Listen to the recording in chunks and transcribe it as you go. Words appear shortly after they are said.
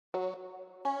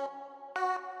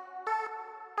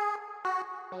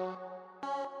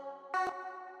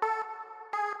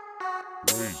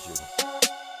region.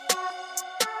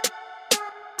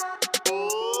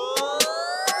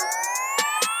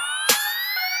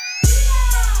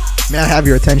 May I have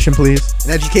your attention, please?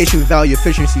 In education, we value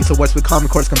efficiency, so what's with Common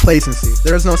Core's complacency?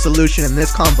 There is no solution in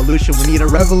this convolution, we need a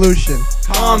revolution.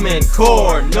 Common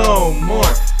Core, no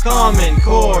more. Common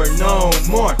Core, no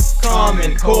more.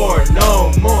 Common Core,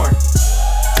 no more.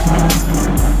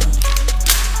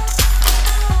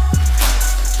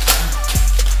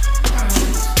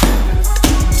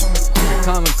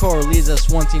 Common Core leaves us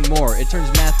wanting more. It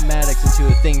turns mathematics into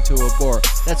a thing to abhor.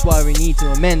 That's why we need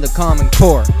to amend the Common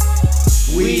Core.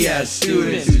 We as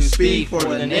students who speak for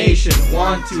the nation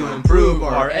want to improve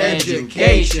our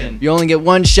education. You only get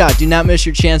one shot. Do not miss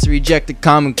your chance to reject the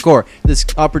Common Core. This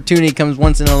opportunity comes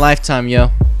once in a lifetime,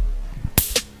 yo.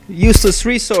 Useless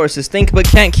resources, think but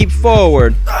can't keep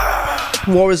forward.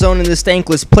 War zone in this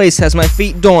thankless place has my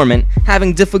feet dormant.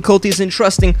 Having difficulties in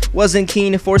trusting, wasn't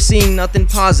keen, foreseeing nothing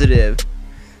positive.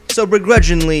 So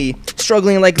begrudgingly,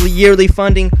 struggling like yearly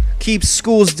funding keeps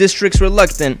schools, districts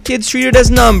reluctant. Kids treated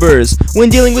as numbers, when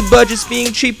dealing with budgets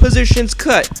being cheap, positions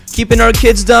cut. Keeping our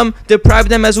kids dumb, deprive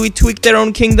them as we tweak their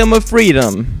own kingdom of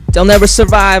freedom. They'll never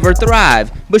survive or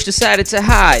thrive. Bush decided to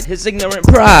hide his ignorant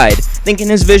pride, thinking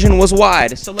his vision was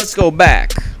wide, so let's go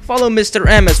back. Follow Mr.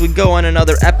 M as we go on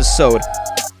another episode.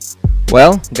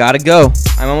 Well, gotta go.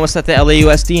 I'm almost at the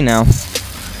LAUSD now.